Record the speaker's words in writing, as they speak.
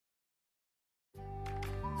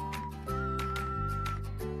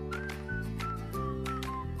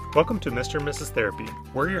Welcome to Mr. and Mrs. Therapy.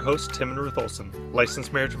 We're your hosts, Tim and Ruth Olson,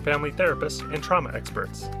 licensed marriage and family therapists and trauma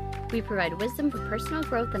experts. We provide wisdom for personal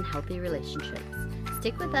growth and healthy relationships.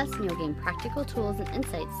 Stick with us and you'll gain practical tools and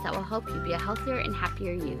insights that will help you be a healthier and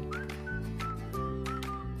happier you.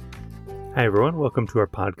 Hi everyone, welcome to our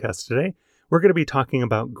podcast today. We're going to be talking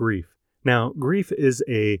about grief. Now, grief is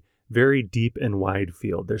a very deep and wide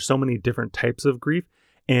field. There's so many different types of grief,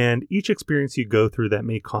 and each experience you go through that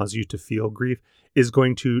may cause you to feel grief is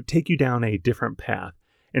going to take you down a different path.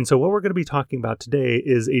 And so what we're going to be talking about today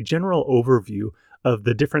is a general overview of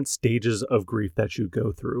the different stages of grief that you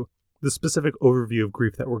go through. The specific overview of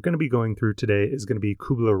grief that we're going to be going through today is going to be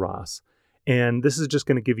Kubler-Ross. And this is just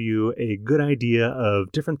going to give you a good idea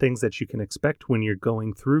of different things that you can expect when you're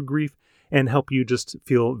going through grief and help you just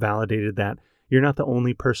feel validated that you're not the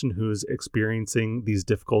only person who's experiencing these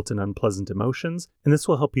difficult and unpleasant emotions. And this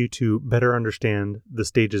will help you to better understand the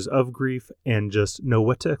stages of grief and just know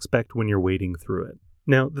what to expect when you're wading through it.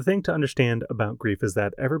 Now, the thing to understand about grief is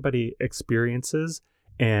that everybody experiences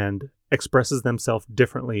and expresses themselves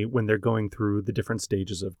differently when they're going through the different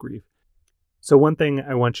stages of grief. So one thing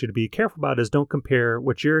I want you to be careful about is don't compare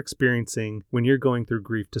what you're experiencing when you're going through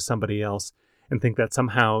grief to somebody else and think that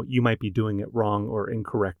somehow you might be doing it wrong or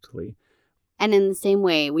incorrectly. And in the same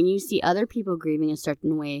way, when you see other people grieving a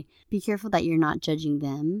certain way, be careful that you're not judging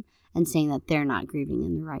them and saying that they're not grieving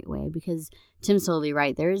in the right way. Because Tim's totally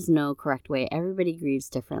right. There is no correct way. Everybody grieves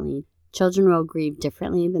differently. Children will grieve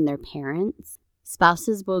differently than their parents.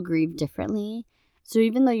 Spouses will grieve differently. So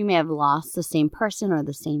even though you may have lost the same person or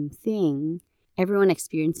the same thing, everyone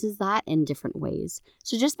experiences that in different ways.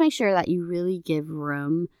 So just make sure that you really give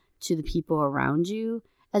room to the people around you,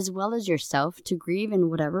 as well as yourself, to grieve in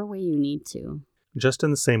whatever way you need to. Just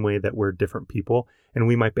in the same way that we're different people and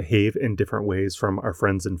we might behave in different ways from our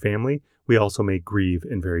friends and family, we also may grieve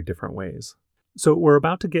in very different ways. So we're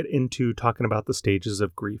about to get into talking about the stages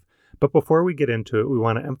of grief. But before we get into it, we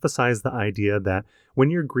want to emphasize the idea that when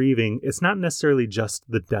you're grieving, it's not necessarily just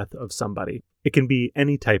the death of somebody. It can be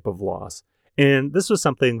any type of loss. And this was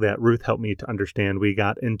something that Ruth helped me to understand. We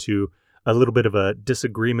got into a little bit of a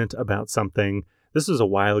disagreement about something. This was a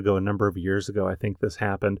while ago, a number of years ago, I think this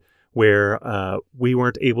happened, where we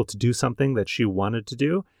weren't able to do something that she wanted to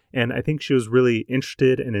do. And I think she was really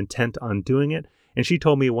interested and intent on doing it. And she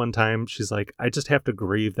told me one time, she's like, I just have to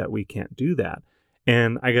grieve that we can't do that.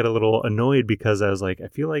 And I got a little annoyed because I was like, I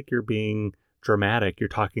feel like you're being dramatic. You're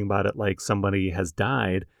talking about it like somebody has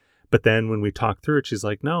died. But then when we talked through it, she's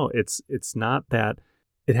like, no, it's not that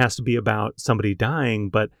it has to be about somebody dying,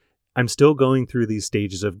 but I'm still going through these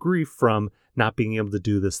stages of grief from not being able to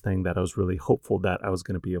do this thing that I was really hopeful that I was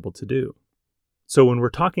going to be able to do. So when we're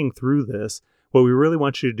talking through this, what we really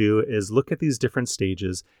want you to do is look at these different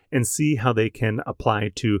stages and see how they can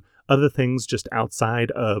apply to other things just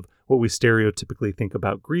outside of what we stereotypically think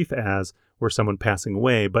about grief as, where someone passing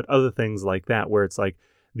away, but other things like that, where it's like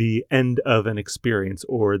the end of an experience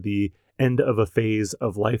or the end of a phase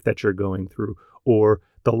of life that you're going through, or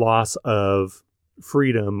the loss of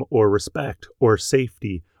freedom or respect or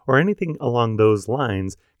safety or anything along those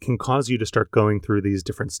lines can cause you to start going through these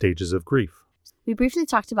different stages of grief. We briefly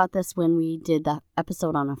talked about this when we did the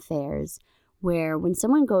episode on affairs, where when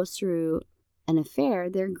someone goes through an affair,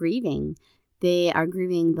 they're grieving. They are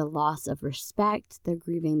grieving the loss of respect. They're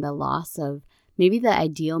grieving the loss of maybe the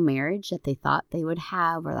ideal marriage that they thought they would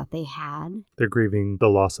have or that they had. They're grieving the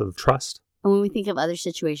loss of trust. And when we think of other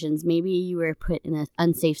situations, maybe you were put in an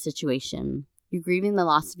unsafe situation. You're grieving the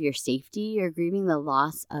loss of your safety. You're grieving the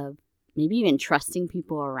loss of maybe even trusting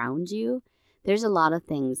people around you. There's a lot of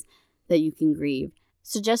things that you can grieve.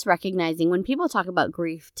 So just recognizing when people talk about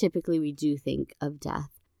grief, typically we do think of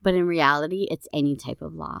death. But in reality, it's any type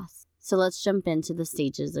of loss. So let's jump into the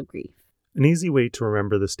stages of grief. An easy way to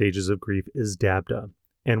remember the stages of grief is DABDA.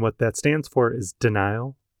 And what that stands for is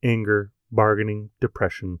denial, anger, bargaining,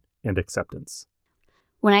 depression, and acceptance.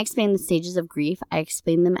 When I explain the stages of grief, I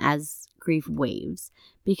explain them as grief waves,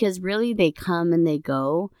 because really they come and they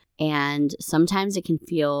go, and sometimes it can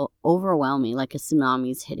feel overwhelming, like a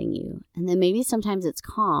tsunami's hitting you. And then maybe sometimes it's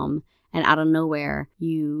calm, and out of nowhere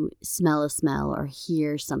you smell a smell or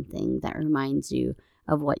hear something that reminds you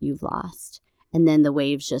of what you've lost. And then the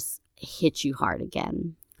waves just hit you hard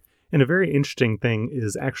again. And a very interesting thing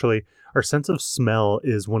is actually our sense of smell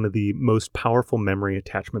is one of the most powerful memory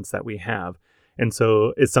attachments that we have. And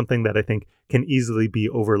so it's something that I think can easily be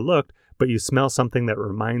overlooked, but you smell something that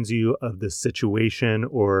reminds you of this situation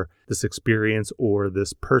or this experience or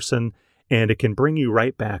this person, and it can bring you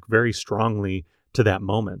right back very strongly to that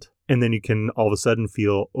moment. And then you can all of a sudden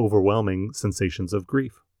feel overwhelming sensations of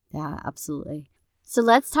grief. Yeah, absolutely. So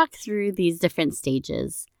let's talk through these different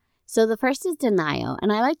stages. So the first is denial,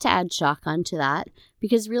 and I like to add shock onto that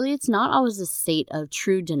because really it's not always a state of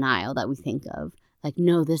true denial that we think of. Like,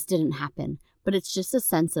 no, this didn't happen. But it's just a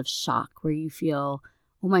sense of shock where you feel,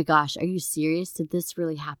 oh my gosh, are you serious? Did this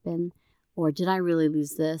really happen? Or did I really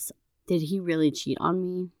lose this? Did he really cheat on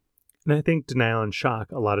me? And I think denial and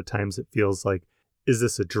shock, a lot of times it feels like, is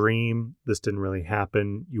this a dream? This didn't really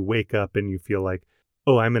happen. You wake up and you feel like,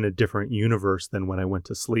 oh, I'm in a different universe than when I went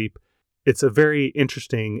to sleep. It's a very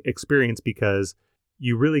interesting experience because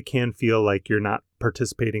you really can feel like you're not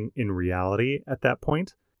participating in reality at that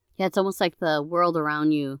point. Yeah, it's almost like the world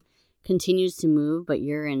around you continues to move, but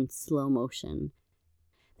you're in slow motion.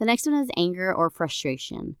 The next one is anger or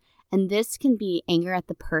frustration. And this can be anger at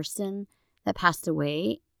the person that passed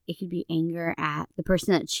away. It could be anger at the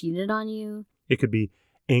person that cheated on you. It could be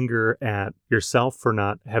anger at yourself for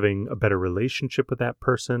not having a better relationship with that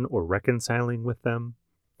person or reconciling with them.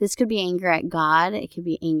 This could be anger at God. It could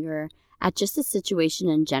be anger at just the situation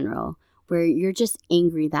in general, where you're just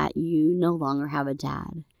angry that you no longer have a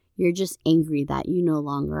dad. You're just angry that you no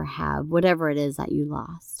longer have whatever it is that you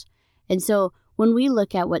lost. And so when we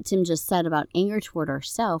look at what Tim just said about anger toward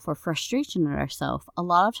ourselves or frustration at ourselves, a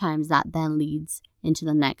lot of times that then leads into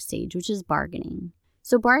the next stage, which is bargaining.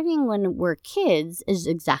 So bargaining when we're kids is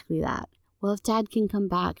exactly that. Well, if dad can come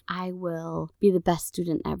back, I will be the best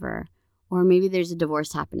student ever. Or maybe there's a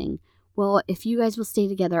divorce happening. Well, if you guys will stay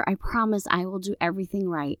together, I promise I will do everything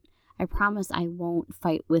right. I promise I won't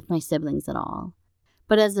fight with my siblings at all.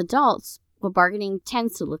 But as adults, what bargaining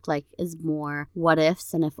tends to look like is more what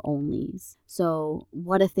ifs and if onlys. So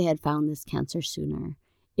what if they had found this cancer sooner?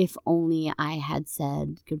 If only I had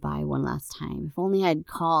said goodbye one last time. If only I'd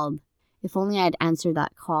called. If only I'd answered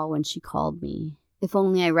that call when she called me. If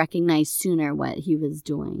only I recognized sooner what he was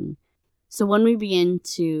doing. So when we begin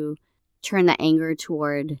to turn the anger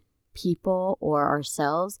toward people or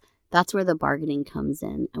ourselves, that's where the bargaining comes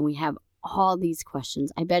in. And we have all these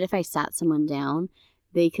questions. I bet if I sat someone down,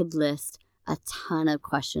 they could list a ton of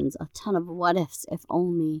questions, a ton of what ifs, if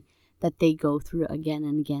only, that they go through again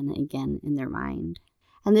and again and again in their mind.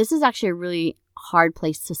 And this is actually a really hard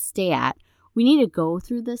place to stay at. We need to go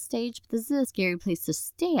through this stage, but this is a scary place to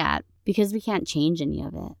stay at because we can't change any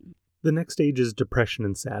of it. The next stage is depression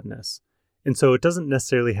and sadness. And so it doesn't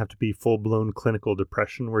necessarily have to be full-blown clinical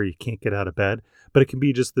depression where you can't get out of bed, but it can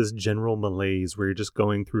be just this general malaise where you're just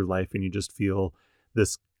going through life and you just feel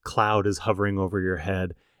this cloud is hovering over your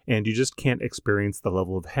head and you just can't experience the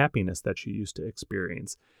level of happiness that you used to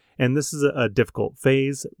experience. And this is a difficult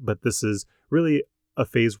phase, but this is really a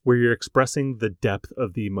phase where you're expressing the depth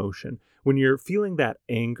of the emotion. When you're feeling that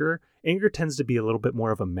anger tends to be a little bit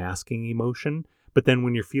more of a masking emotion. But then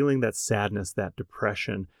when you're feeling that sadness, that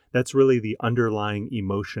depression, that's really the underlying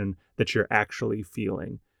emotion that you're actually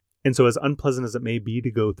feeling. And so as unpleasant as it may be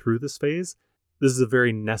to go through this phase, this is a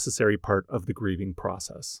very necessary part of the grieving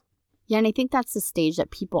process. Yeah, and I think that's the stage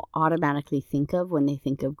that people automatically think of when they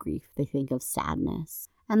think of grief. They think of sadness.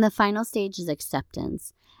 And the final stage is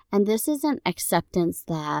acceptance. And this isn't acceptance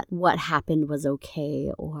that what happened was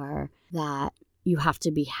okay or that you have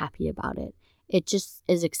to be happy about it. It just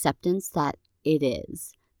is acceptance that it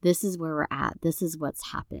is. This is where we're at. This is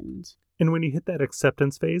what's happened. And when you hit that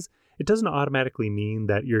acceptance phase, it doesn't automatically mean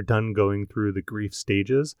that you're done going through the grief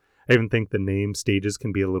stages. I even think the name stages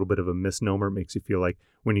can be a little bit of a misnomer. It makes you feel like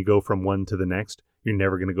when you go from one to the next, you're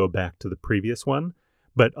never going to go back to the previous one.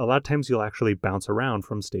 But a lot of times you'll actually bounce around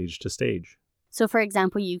from stage to stage. So for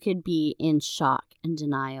example, you could be in shock and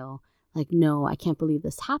denial, like, no, I can't believe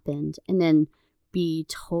this happened. And then be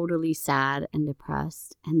totally sad and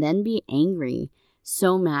depressed, and then be angry,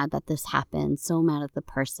 so mad that this happened, so mad at the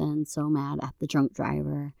person, so mad at the drunk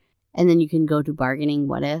driver. And then you can go to bargaining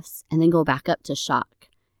what ifs, and then go back up to shock,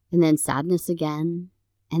 and then sadness again,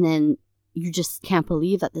 and then you just can't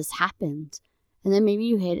believe that this happened. And then maybe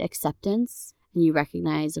you hit acceptance, and you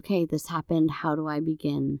recognize, okay, this happened. How do I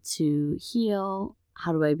begin to heal?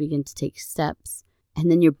 How do I begin to take steps?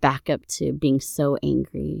 And then you're back up to being so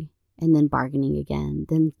angry, and then bargaining again,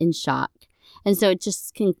 then in shock. And so it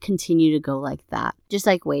just can continue to go like that. Just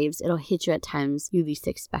like waves, it'll hit you at times you least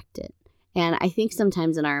expect it. And I think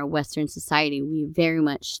sometimes in our Western society, we very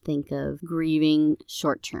much think of grieving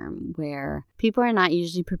short term, where people are not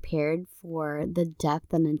usually prepared for the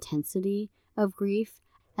depth and intensity of grief,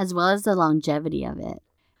 as well as the longevity of it.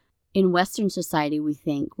 In Western society, we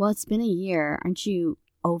think, well, it's been a year. Aren't you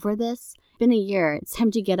over this? It's been a year. It's time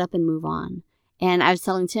to get up and move on. And I was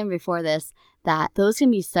telling Tim before this that those can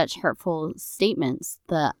be such hurtful statements,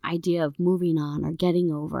 the idea of moving on or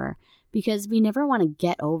getting over, because we never want to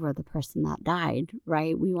get over the person that died,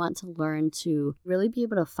 right? We want to learn to really be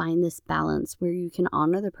able to find this balance where you can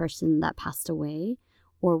honor the person that passed away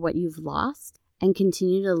or what you've lost and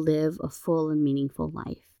continue to live a full and meaningful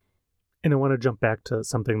life. And I want to jump back to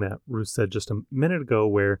something that Ruth said just a minute ago,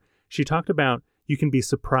 where she talked about you can be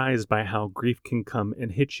surprised by how grief can come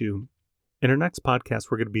and hit you. In our next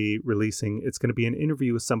podcast we're going to be releasing, it's going to be an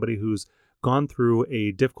interview with somebody who's gone through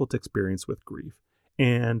a difficult experience with grief.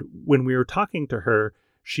 And when we were talking to her,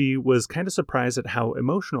 she was kind of surprised at how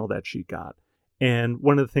emotional that she got. And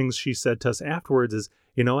one of the things she said to us afterwards is,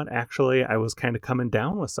 you know what, actually, I was kind of coming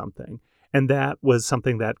down with something. And that was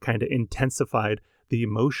something that kind of intensified the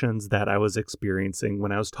emotions that I was experiencing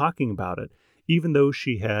when I was talking about it. Even though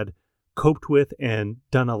she had coped with and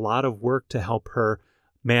done a lot of work to help her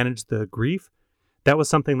manage the grief, that was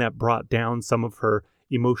something that brought down some of her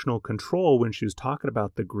emotional control when she was talking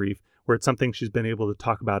about the grief, where it's something she's been able to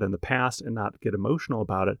talk about in the past and not get emotional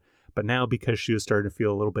about it. But now, because she was starting to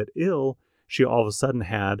feel a little bit ill, she all of a sudden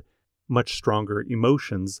had much stronger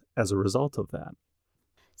emotions as a result of that.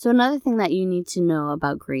 So another thing that you need to know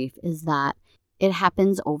about grief is that it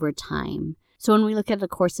happens over time. So when we look at the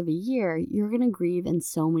course of a year, you're going to grieve in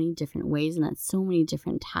so many different ways and at so many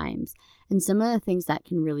different times. And some of the things that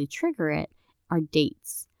can really trigger it are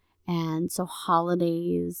dates. And so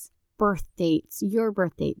holidays, birth dates, your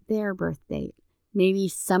birth date, their birth date, maybe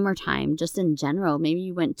summertime, just in general. Maybe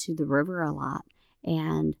you went to the river a lot,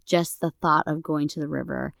 and just the thought of going to the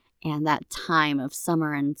river and that time of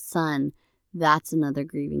summer and sun, that's another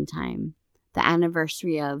grieving time. The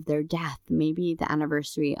anniversary of their death, maybe the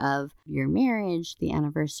anniversary of your marriage, the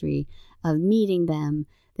anniversary of meeting them,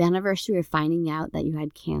 the anniversary of finding out that you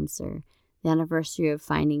had cancer, the anniversary of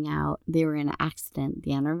finding out they were in an accident,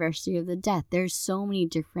 the anniversary of the death. There's so many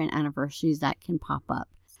different anniversaries that can pop up.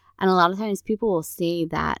 And a lot of times people will say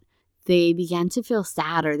that they began to feel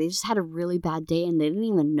sad or they just had a really bad day and they didn't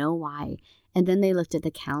even know why. And then they looked at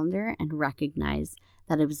the calendar and recognized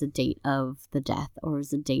that it was a date of the death or it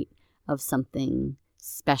was a date of something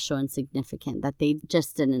special and significant that they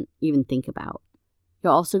just didn't even think about.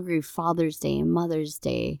 You'll also grieve Father's Day and Mother's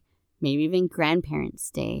Day, maybe even Grandparents'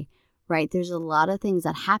 Day, right? There's a lot of things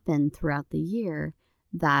that happen throughout the year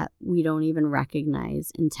that we don't even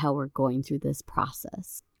recognize until we're going through this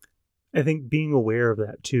process. I think being aware of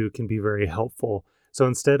that too can be very helpful. So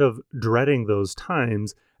instead of dreading those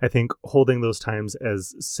times, I think holding those times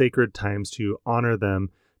as sacred times to honor them,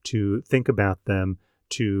 to think about them,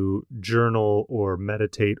 to journal or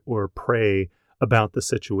meditate or pray about the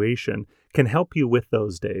situation can help you with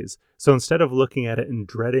those days. So instead of looking at it and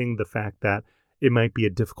dreading the fact that it might be a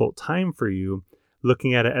difficult time for you,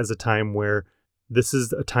 looking at it as a time where this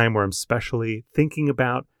is a time where I'm specially thinking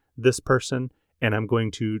about this person and I'm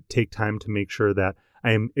going to take time to make sure that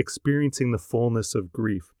I am experiencing the fullness of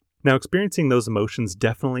grief. Now, experiencing those emotions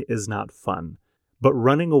definitely is not fun, but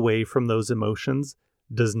running away from those emotions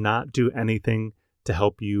does not do anything to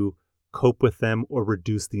help you cope with them or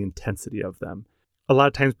reduce the intensity of them. A lot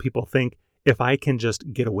of times people think, if I can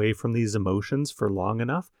just get away from these emotions for long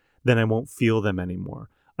enough, then I won't feel them anymore.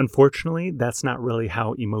 Unfortunately, that's not really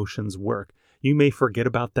how emotions work. You may forget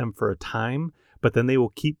about them for a time, but then they will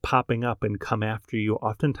keep popping up and come after you,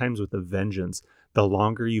 oftentimes with a vengeance, the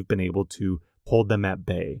longer you've been able to hold them at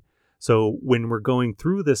bay. So when we're going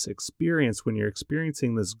through this experience, when you're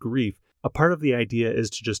experiencing this grief, a part of the idea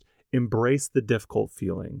is to just embrace the difficult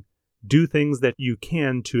feeling. Do things that you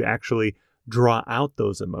can to actually draw out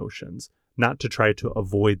those emotions, not to try to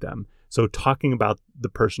avoid them. So talking about the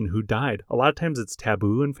person who died, a lot of times it's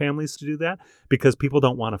taboo in families to do that because people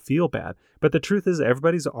don't want to feel bad. But the truth is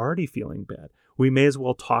everybody's already feeling bad. We may as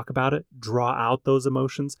well talk about it, draw out those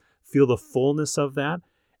emotions, feel the fullness of that.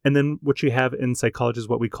 And then what you have in psychology is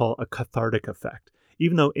what we call a cathartic effect.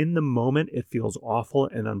 Even though in the moment it feels awful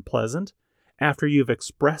and unpleasant, after you've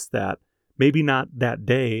expressed that, maybe not that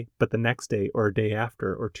day, but the next day or a day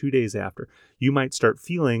after or 2 days after, you might start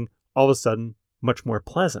feeling all of a sudden much more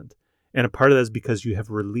pleasant. And a part of that is because you have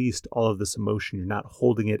released all of this emotion. You're not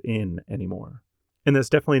holding it in anymore. And that's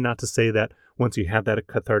definitely not to say that once you have that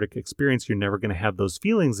cathartic experience, you're never going to have those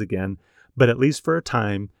feelings again. But at least for a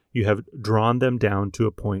time, you have drawn them down to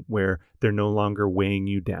a point where they're no longer weighing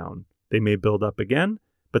you down. They may build up again,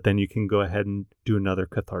 but then you can go ahead and do another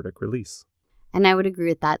cathartic release. And I would agree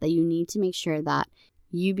with that you need to make sure that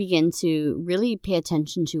you begin to really pay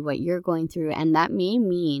attention to what you're going through. And that may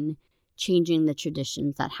mean changing the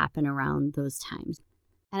traditions that happen around those times.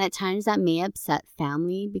 And at times that may upset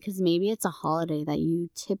family because maybe it's a holiday that you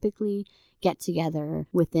typically get together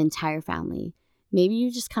with the entire family. Maybe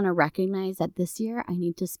you just kind of recognize that this year I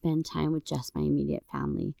need to spend time with just my immediate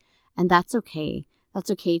family. And that's okay.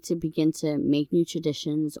 That's okay to begin to make new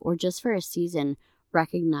traditions, or just for a season,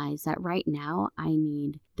 recognize that right now I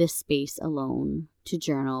need this space alone to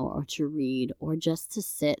journal or to read or just to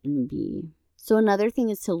sit and be. So another thing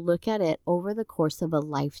is to look at it over the course of a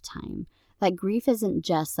lifetime. That grief isn't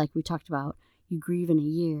just like we talked about, you grieve in a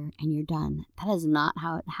year and you're done. That is not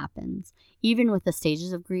how it happens. Even with the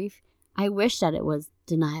stages of grief, I wish that it was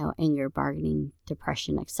denial, anger, bargaining,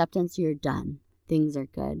 depression, acceptance, you're done. Things are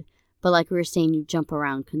good. But like we were saying, you jump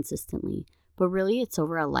around consistently. But really, it's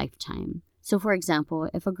over a lifetime. So for example,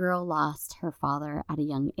 if a girl lost her father at a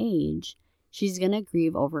young age, she's going to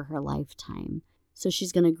grieve over her lifetime. So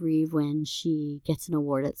she's going to grieve when she gets an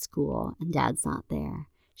award at school and dad's not there.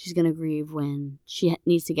 She's going to grieve when she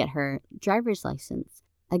needs to get her driver's license.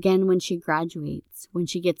 Again, when she graduates, when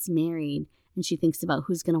she gets married and she thinks about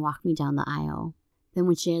who's going to walk me down the aisle. Then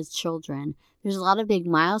when she has children, there's a lot of big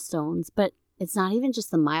milestones, but it's not even just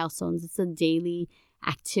the milestones. It's the daily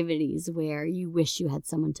activities where you wish you had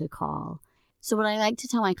someone to call. So what I like to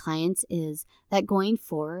tell my clients is that going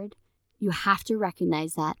forward, you have to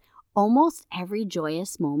recognize that almost every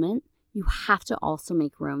joyous moment, you have to also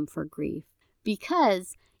make room for grief.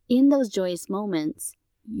 Because in those joyous moments,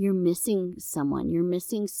 you're missing someone. You're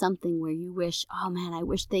missing something where you wish, oh man, I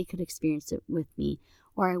wish they could experience it with me.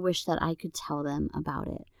 Or I wish that I could tell them about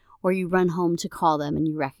it. Or you run home to call them and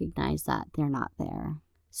you recognize that they're not there.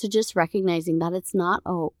 So just recognizing that it's not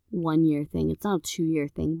a 1 year thing, it's not a 2 year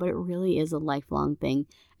thing, but it really is a lifelong thing.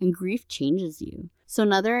 And grief changes you. So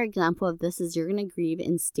another example of this is you're going to grieve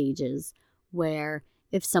in stages where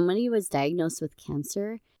if somebody was diagnosed with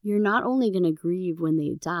cancer, you're not only going to grieve when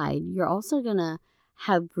they died, you're also going to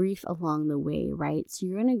have grief along the way, right? So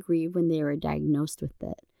you're going to grieve when they were diagnosed with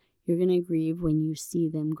it. You're going to grieve when you see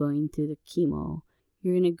them going through the chemo.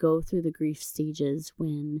 You're going to go through the grief stages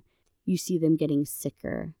when you see them getting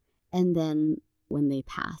sicker. And then when they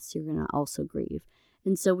pass, you're going to also grieve.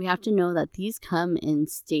 And so we have to know that these come in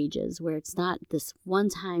stages where it's not this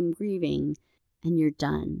one-time grieving and you're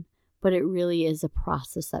done, but it really is a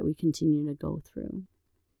process that we continue to go through.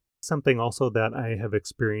 Something also that I have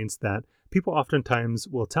experienced that people oftentimes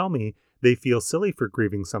will tell me they feel silly for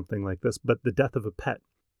grieving something like this, but the death of a pet.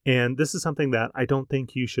 And this is something that I don't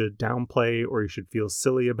think you should downplay or you should feel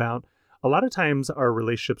silly about. A lot of times our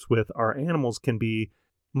relationships with our animals can be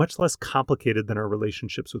much less complicated than our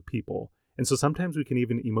relationships with people. And so sometimes we can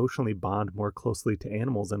even emotionally bond more closely to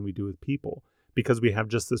animals than we do with people because we have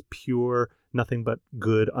just this pure, nothing but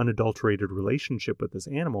good, unadulterated relationship with this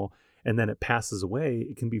animal. And then it passes away.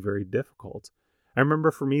 It can be very difficult. I remember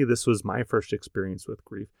for me, this was my first experience with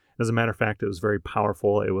grief. As a matter of fact, it was very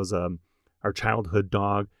powerful. It was our childhood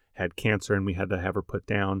dog had cancer and we had to have her put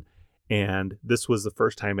down. And this was the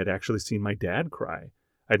first time I'd actually seen my dad cry.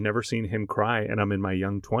 I'd never seen him cry, and I'm in my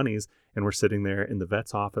young 20s, and we're sitting there in the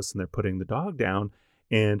vet's office, and they're putting the dog down,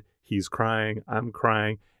 and he's crying, I'm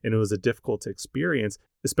crying, and it was a difficult experience,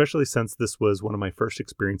 especially since this was one of my first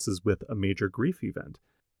experiences with a major grief event.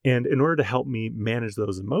 And in order to help me manage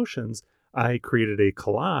those emotions, I created a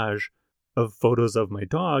collage of photos of my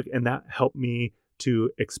dog, and that helped me to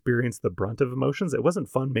experience the brunt of emotions. It wasn't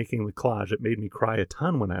fun making the collage. It made me cry a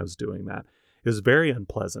ton when I was doing that. It was very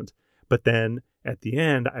unpleasant. But then at the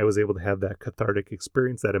end, I was able to have that cathartic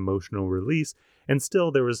experience, that emotional release. And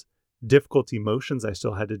still, there was difficult emotions I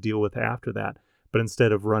still had to deal with after that. But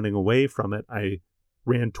instead of running away from it, I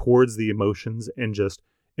ran towards the emotions and just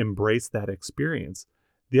embraced that experience.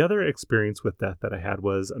 The other experience with death that I had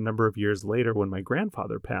was a number of years later when my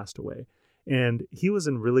grandfather passed away. And he was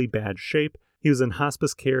in really bad shape. He was in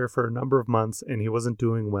hospice care for a number of months and he wasn't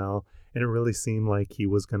doing well. And it really seemed like he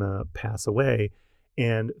was going to pass away.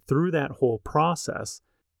 And through that whole process,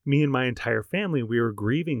 me and my entire family, we were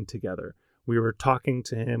grieving together. We were talking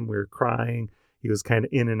to him. We were crying. He was kind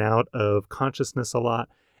of in and out of consciousness a lot.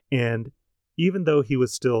 And even though he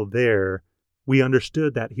was still there, we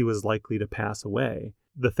understood that he was likely to pass away.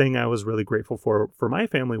 The thing I was really grateful for my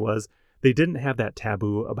family was they didn't have that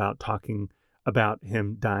taboo about talking about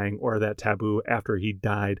him dying or that taboo after he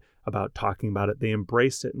died about talking about it. They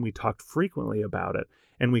embraced it and we talked frequently about it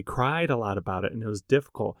and we cried a lot about it and it was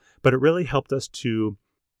difficult, but it really helped us to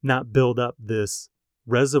not build up this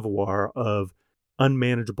reservoir of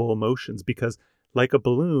unmanageable emotions because like a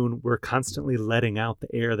balloon, we're constantly letting out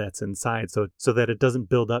the air that's inside so that it doesn't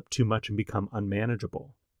build up too much and become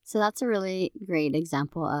unmanageable. So that's a really great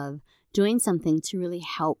example of doing something to really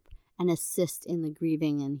help and assist in the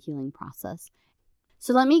grieving and healing process.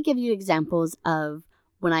 So let me give you examples of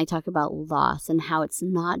when I talk about loss and how it's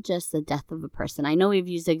not just the death of a person. I know we've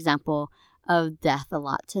used the example of death a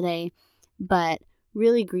lot today, but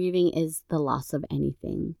really grieving is the loss of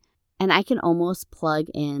anything. And I can almost plug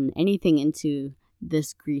in anything into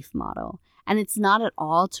this grief model. And it's not at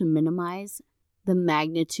all to minimize the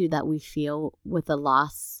magnitude that we feel with a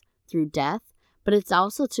loss through death, but it's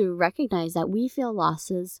also to recognize that we feel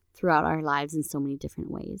losses throughout our lives in so many different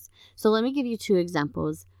ways. So let me give you 2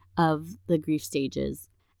 examples of the grief stages.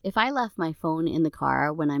 If I left my phone in the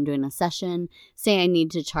car when I'm doing a session, say I need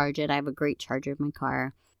to charge it, I have a great charger in my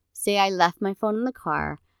car. Say I left my phone in the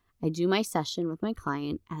car, I do my session with my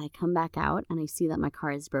client, and I come back out and I see that my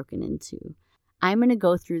car is broken into. I'm going to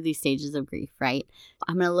go through these stages of grief, right?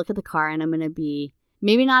 I'm going to look at the car and I'm going to be,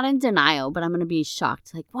 maybe not in denial, but I'm going to be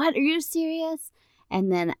shocked. Like, what? Are you serious?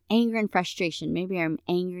 And then anger and frustration. Maybe I'm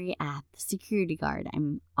angry at the security guard.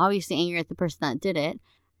 I'm obviously angry at the person that did it.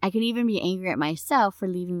 I can even be angry at myself for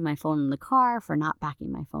leaving my phone in the car, for not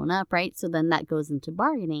backing my phone up, right? So then that goes into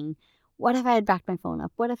bargaining. What if I had backed my phone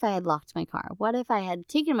up? What if I had locked my car? What if I had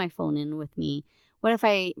taken my phone in with me? What if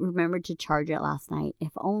I remembered to charge it last night?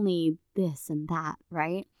 If only this and that,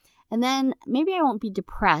 right? And then maybe I won't be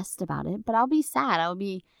depressed about it, but I'll be sad. I'll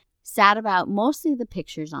be sad about mostly the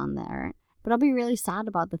pictures on there, but I'll be really sad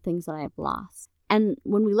about the things that I've lost. And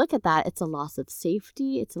when we look at that, it's a loss of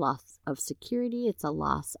safety. It's a loss of security. It's a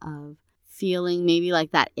loss of feeling maybe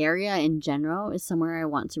like that area in general is somewhere I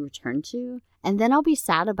want to return to. And then I'll be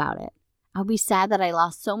sad about it. I'll be sad that I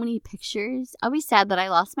lost so many pictures. I'll be sad that I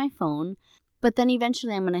lost my phone. But then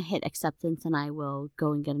eventually I'm going to hit acceptance and I will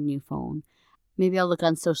go and get a new phone. Maybe I'll look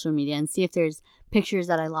on social media and see if there's pictures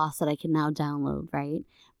that I lost that I can now download, right?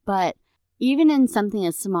 But even in something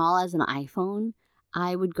as small as an iPhone,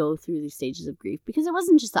 I would go through these stages of grief because it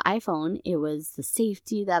wasn't just the iPhone. It was the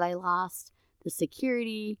safety that I lost, the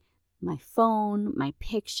security, my phone, my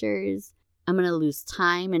pictures. I'm going to lose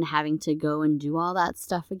time in having to go and do all that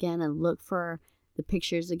stuff again and look for the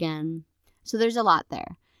pictures again. So there's a lot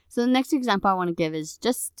there. So the next example I want to give is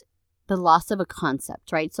just the loss of a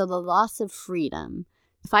concept, right? So the loss of freedom.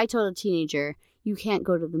 If I told a teenager, you can't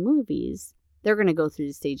go to the movies, they're going to go through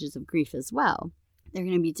the stages of grief as well. They're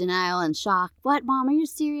going to be denial and shock. What, Mom? Are you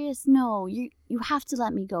serious? No, you have to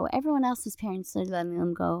let me go. Everyone else's parents are letting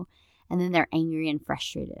them go. And then they're angry and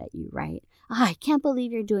frustrated at you, right? I can't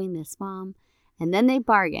believe you're doing this, Mom. And then they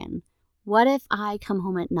bargain. What if I come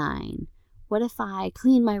home at 9? What if I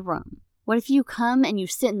clean my room? What if you come and you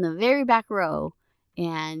sit in the very back row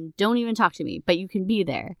and don't even talk to me, but you can be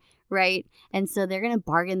there, right? And so they're going to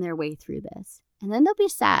bargain their way through this. And then they'll be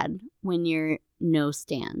sad when your no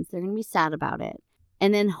stands. They're going to be sad about it.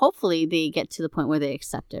 And then hopefully they get to the point where they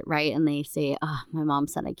accept it, right? And they say, my mom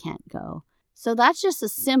said I can't go. So that's just a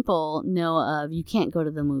simple no of you can't go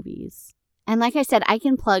to the movies. And like I said, I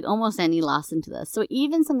can plug almost any loss into this. So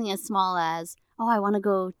even something as small as, I want to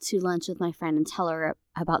go to lunch with my friend and tell her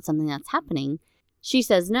about something that's happening. She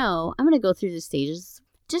says no. I'm going to go through the stages,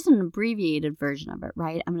 just an abbreviated version of it,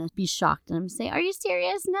 right? I'm going to be shocked and I'm going to say, are you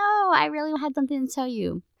serious? No, I really had something to tell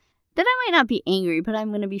you. Then I might not be angry, but I'm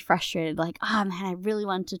going to be frustrated. Like, man, I really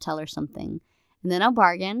want to tell her something. And then I'll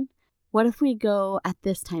bargain. What if we go at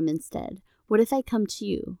this time instead? What if I come to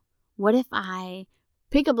you? What if I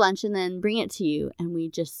pick up lunch and then bring it to you and we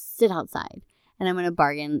just sit outside? And I'm going to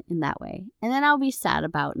bargain in that way. And then I'll be sad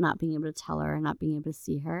about not being able to tell her and not being able to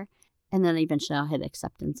see her. And then eventually I'll hit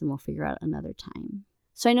acceptance and we'll figure out another time.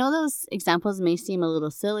 So I know those examples may seem a little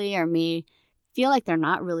silly or may feel like they're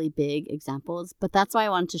not really big examples, but that's why I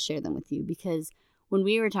wanted to share them with you, because when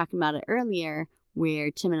we were talking about it earlier, where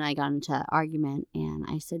Tim and I got into an argument and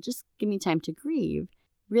I said, just give me time to grieve.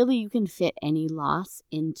 Really, you can fit any loss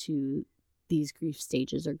into these grief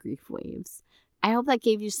stages or grief waves. I hope that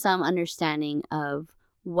gave you some understanding of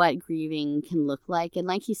what grieving can look like. And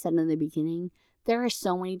like he said in the beginning, there are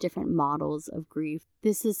so many different models of grief.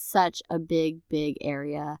 This is such a big, big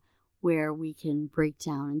area where we can break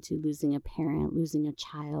down into losing a parent, losing a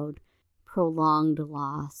child, prolonged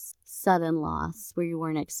loss, sudden loss where you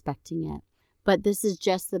weren't expecting it. But this is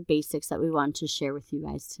just the basics that we want to share with you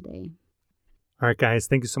guys today. All right, guys,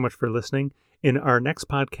 thank you so much for listening. In our next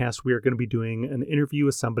podcast, we are going to be doing an interview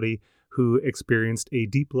with somebody who experienced a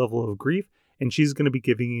deep level of grief, and she's going to be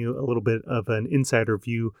giving you a little bit of an insider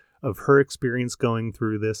view of her experience going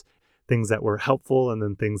through this, things that were helpful and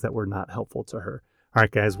then things that were not helpful to her. All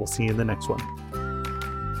right, guys, we'll see you in the next one.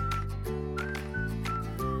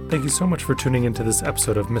 Thank you so much for tuning into this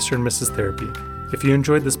episode of Mr. and Mrs. Therapy. If you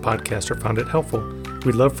enjoyed this podcast or found it helpful,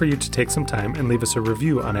 we'd love for you to take some time and leave us a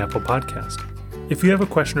review on Apple Podcast. If you have a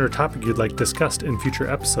question or a topic you'd like discussed in future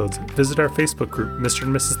episodes, visit our Facebook group, Mr.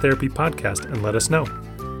 and Mrs. Therapy Podcast, and let us know.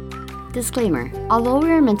 Disclaimer: although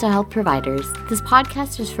we are mental health providers, this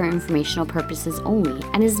podcast is for informational purposes only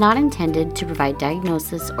and is not intended to provide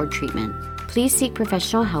diagnosis or treatment. Please seek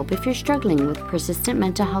professional help if you're struggling with persistent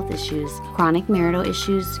mental health issues, chronic marital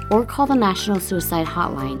issues, or call the National Suicide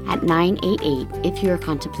Hotline at 988 if you are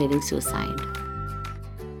contemplating suicide.